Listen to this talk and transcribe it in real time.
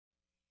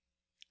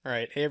All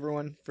right, hey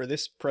everyone. For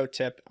this pro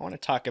tip, I want to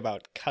talk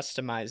about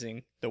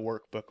customizing the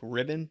workbook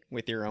ribbon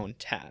with your own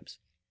tabs.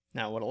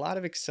 Now, what a lot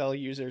of Excel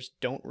users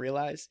don't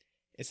realize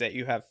is that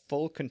you have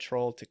full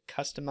control to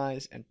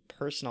customize and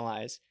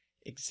personalize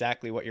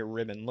exactly what your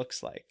ribbon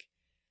looks like.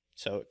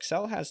 So,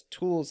 Excel has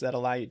tools that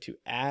allow you to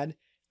add,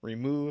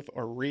 remove,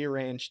 or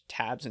rearrange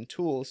tabs and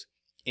tools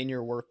in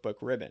your workbook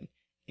ribbon,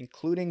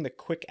 including the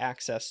quick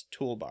access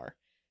toolbar.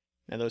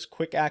 Now those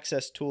quick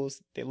access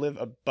tools, they live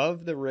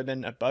above the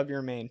ribbon above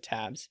your main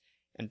tabs,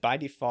 and by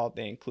default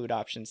they include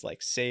options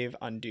like save,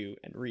 undo,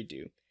 and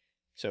redo.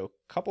 So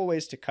a couple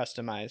ways to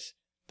customize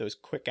those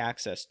quick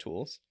access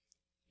tools.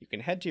 You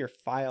can head to your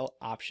File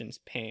Options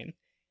pane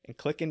and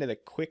click into the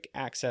Quick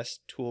Access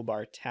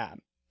Toolbar tab.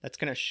 That's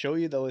going to show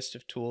you the list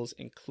of tools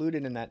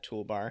included in that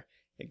toolbar.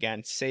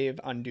 Again, save,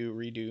 undo,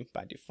 redo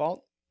by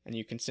default, and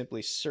you can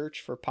simply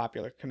search for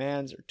popular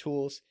commands or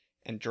tools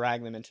and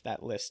drag them into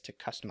that list to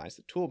customize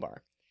the toolbar.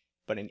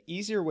 But an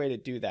easier way to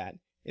do that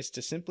is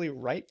to simply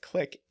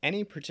right-click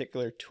any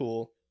particular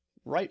tool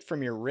right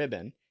from your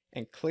ribbon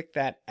and click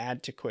that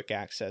Add to Quick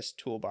Access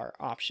toolbar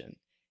option.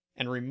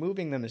 And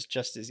removing them is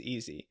just as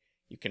easy.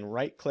 You can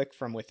right-click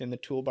from within the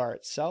toolbar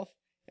itself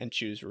and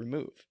choose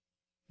Remove.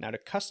 Now to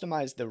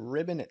customize the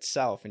ribbon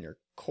itself in your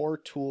core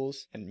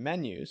tools and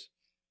menus,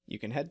 you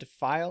can head to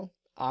File,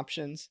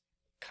 Options,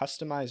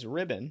 Customize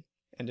Ribbon,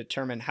 and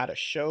determine how to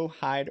show,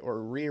 hide,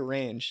 or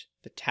rearrange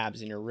the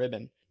tabs in your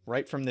ribbon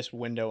right from this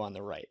window on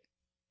the right.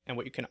 And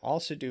what you can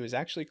also do is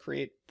actually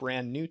create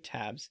brand new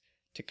tabs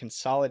to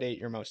consolidate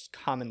your most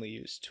commonly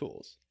used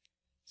tools.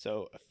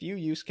 So a few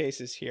use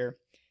cases here,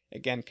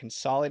 again,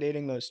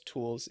 consolidating those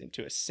tools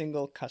into a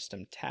single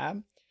custom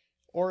tab,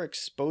 or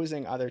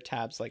exposing other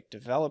tabs like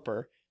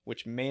Developer,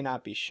 which may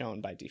not be shown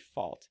by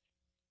default.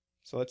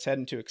 So let's head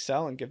into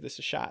Excel and give this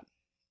a shot.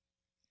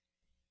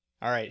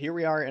 All right, here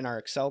we are in our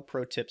Excel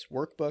Pro Tips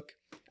workbook.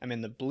 I'm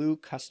in the blue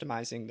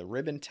Customizing the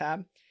Ribbon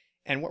tab.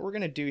 And what we're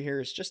going to do here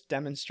is just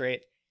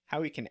demonstrate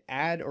how we can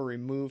add or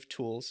remove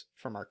tools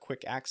from our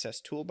Quick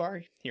Access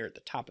toolbar here at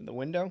the top of the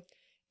window,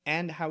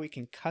 and how we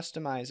can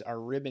customize our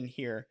ribbon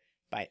here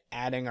by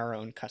adding our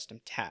own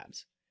custom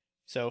tabs.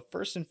 So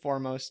first and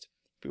foremost,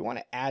 if we want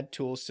to add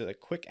tools to the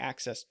Quick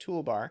Access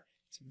toolbar,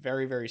 it's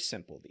very, very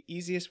simple. The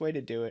easiest way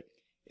to do it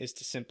is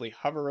to simply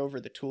hover over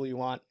the tool you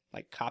want,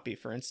 like copy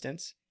for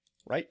instance,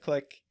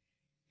 right-click,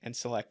 and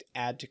select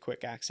Add to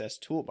Quick Access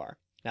Toolbar.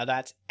 Now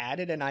that's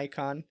added an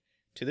icon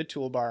to the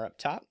toolbar up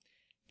top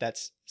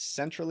that's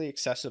centrally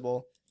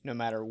accessible no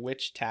matter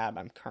which tab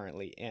I'm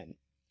currently in.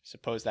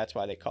 Suppose that's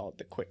why they call it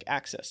the Quick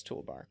Access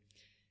Toolbar.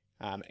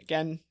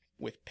 Again,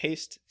 with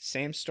paste,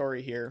 same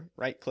story here,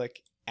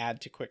 right-click,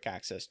 Add to Quick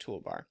Access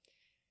Toolbar.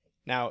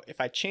 Now,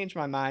 if I change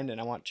my mind and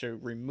I want to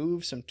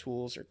remove some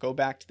tools or go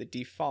back to the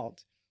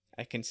default,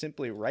 I can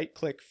simply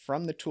right-click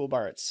from the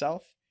toolbar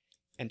itself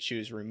and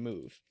choose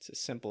Remove. It's as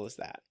simple as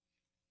that.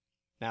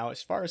 Now,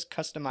 as far as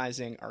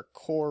customizing our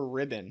core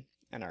ribbon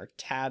and our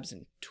tabs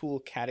and tool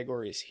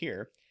categories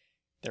here,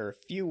 there are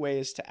a few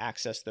ways to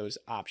access those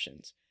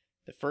options.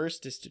 The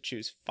first is to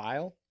choose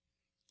File,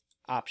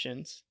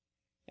 Options,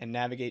 and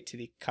navigate to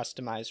the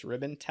Customize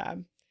Ribbon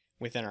tab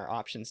within our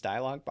Options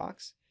dialog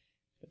box.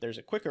 But there's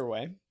a quicker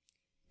way,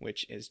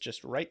 which is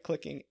just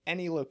right-clicking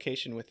any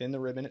location within the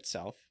ribbon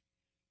itself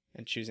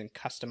and choosing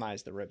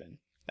Customize the Ribbon.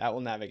 That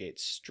will navigate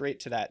straight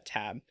to that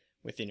tab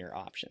within your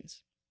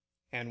options.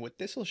 And what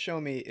this will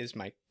show me is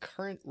my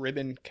current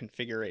ribbon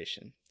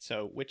configuration.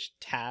 So which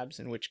tabs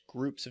and which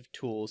groups of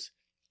tools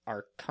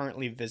are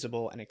currently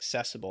visible and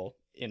accessible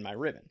in my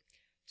ribbon.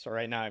 So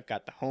right now I've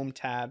got the Home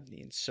tab, the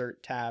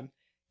Insert tab,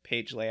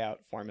 Page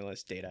Layout,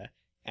 Formulas, Data,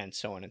 and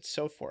so on and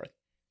so forth.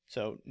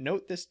 So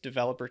note this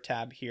Developer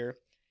tab here.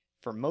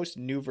 For most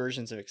new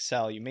versions of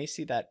Excel, you may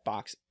see that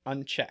box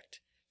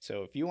unchecked.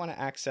 So if you want to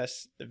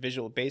access the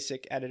Visual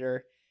Basic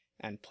editor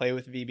and play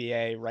with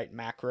VBA, write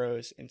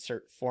macros,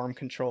 insert form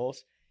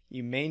controls,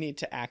 you may need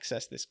to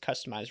access this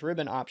Customize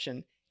Ribbon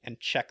option and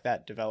check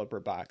that developer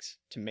box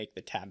to make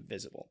the tab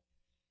visible.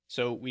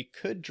 So we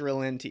could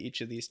drill into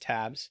each of these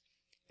tabs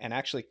and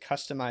actually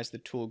customize the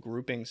tool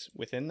groupings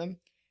within them.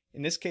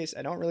 In this case,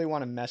 I don't really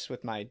want to mess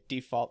with my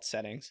default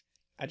settings.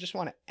 I just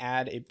want to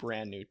add a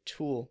brand new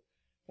tool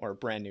or a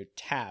brand new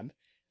tab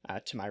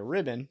to my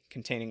ribbon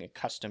containing a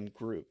custom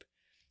group.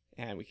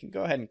 And we can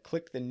go ahead and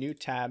click the new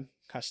tab,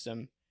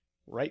 Custom,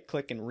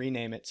 right-click and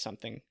rename it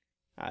something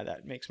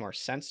that makes more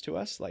sense to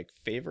us, like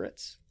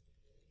Favorites.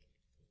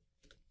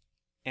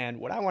 And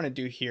what I want to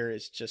do here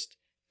is just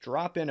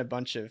drop in a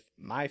bunch of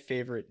my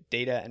favorite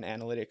data and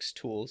analytics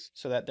tools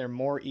so that they're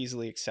more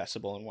easily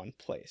accessible in one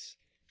place.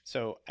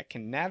 So I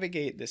can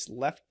navigate this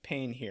left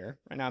pane here.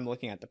 Right now I'm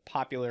looking at the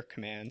popular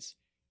commands.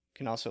 You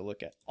can also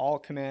look at all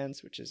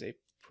commands, which is a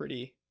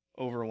pretty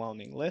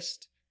overwhelming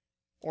list.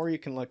 Or you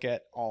can look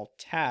at all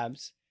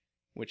tabs,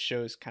 which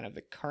shows kind of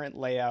the current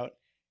layout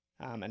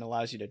and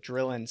allows you to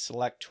drill and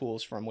select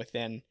tools from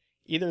within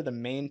either the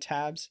main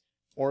tabs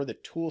or the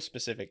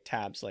tool-specific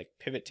tabs like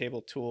pivot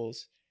table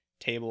tools,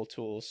 table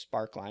tools,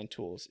 sparkline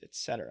tools,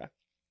 etc.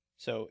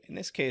 So in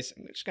this case,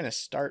 I'm just going to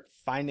start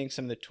finding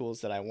some of the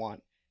tools that I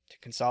want to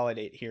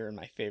consolidate here in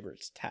my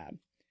favorites tab.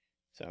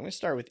 So I'm going to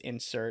start with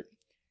insert.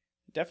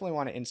 Definitely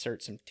want to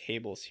insert some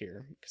tables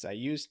here because I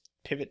use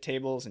pivot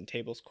tables and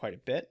tables quite a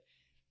bit.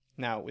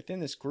 Now within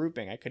this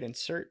grouping, I could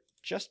insert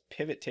just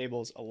pivot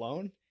tables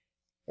alone,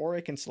 or I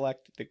can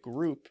select the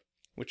group,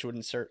 which would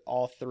insert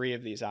all three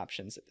of these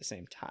options at the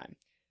same time.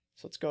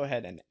 So let's go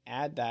ahead and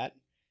add that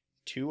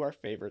to our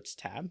favorites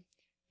tab.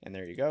 And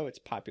there you go, it's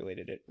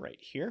populated it right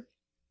here.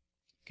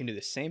 We can do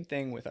the same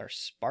thing with our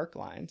spark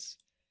lines.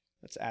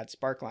 Let's add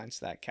spark lines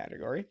to that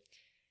category.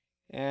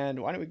 And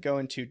why don't we go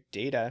into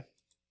data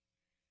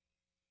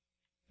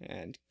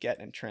and get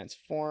and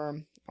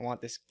transform. I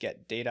want this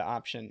get data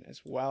option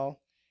as well.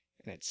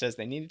 And it says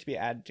they needed to be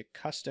added to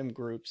custom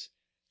groups.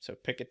 So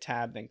pick a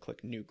tab, then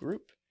click new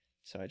group.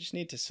 So I just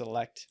need to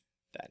select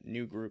that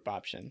new group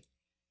option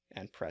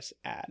and press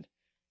add.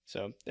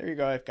 So there you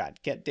go. I've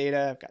got get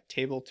data, I've got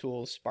table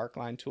tools,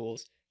 sparkline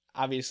tools.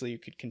 Obviously you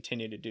could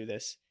continue to do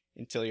this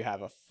until you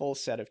have a full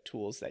set of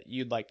tools that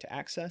you'd like to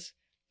access.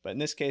 But in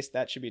this case,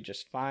 that should be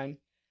just fine.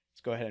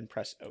 Let's go ahead and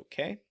press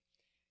OK.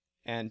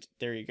 And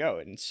there you go.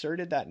 It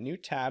inserted that new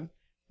tab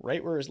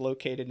right where it's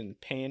located in the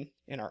pane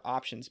in our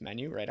options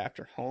menu right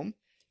after home.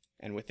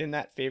 And within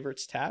that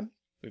favorites tab,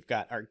 we've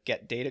got our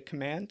get data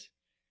command.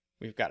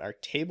 We've got our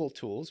table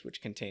tools,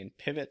 which contain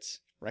pivots,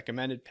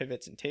 recommended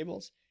pivots and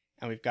tables.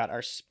 And we've got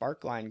our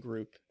sparkline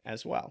group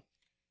as well.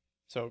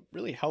 So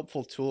really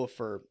helpful tool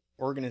for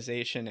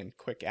organization and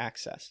quick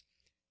access.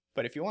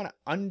 But if you want to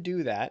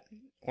undo that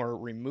or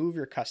remove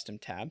your custom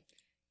tab,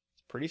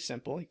 it's pretty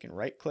simple. You can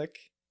right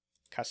click,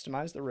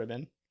 customize the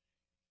ribbon,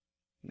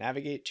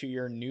 navigate to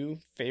your new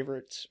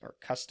favorites or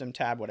custom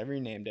tab, whatever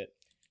you named it.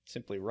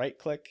 Simply right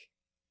click,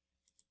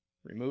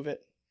 remove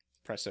it,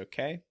 press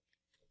OK,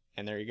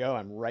 and there you go.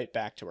 I'm right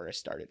back to where I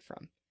started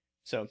from.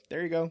 So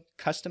there you go,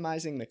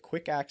 customizing the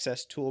quick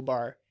access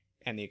toolbar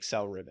and the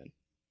Excel ribbon.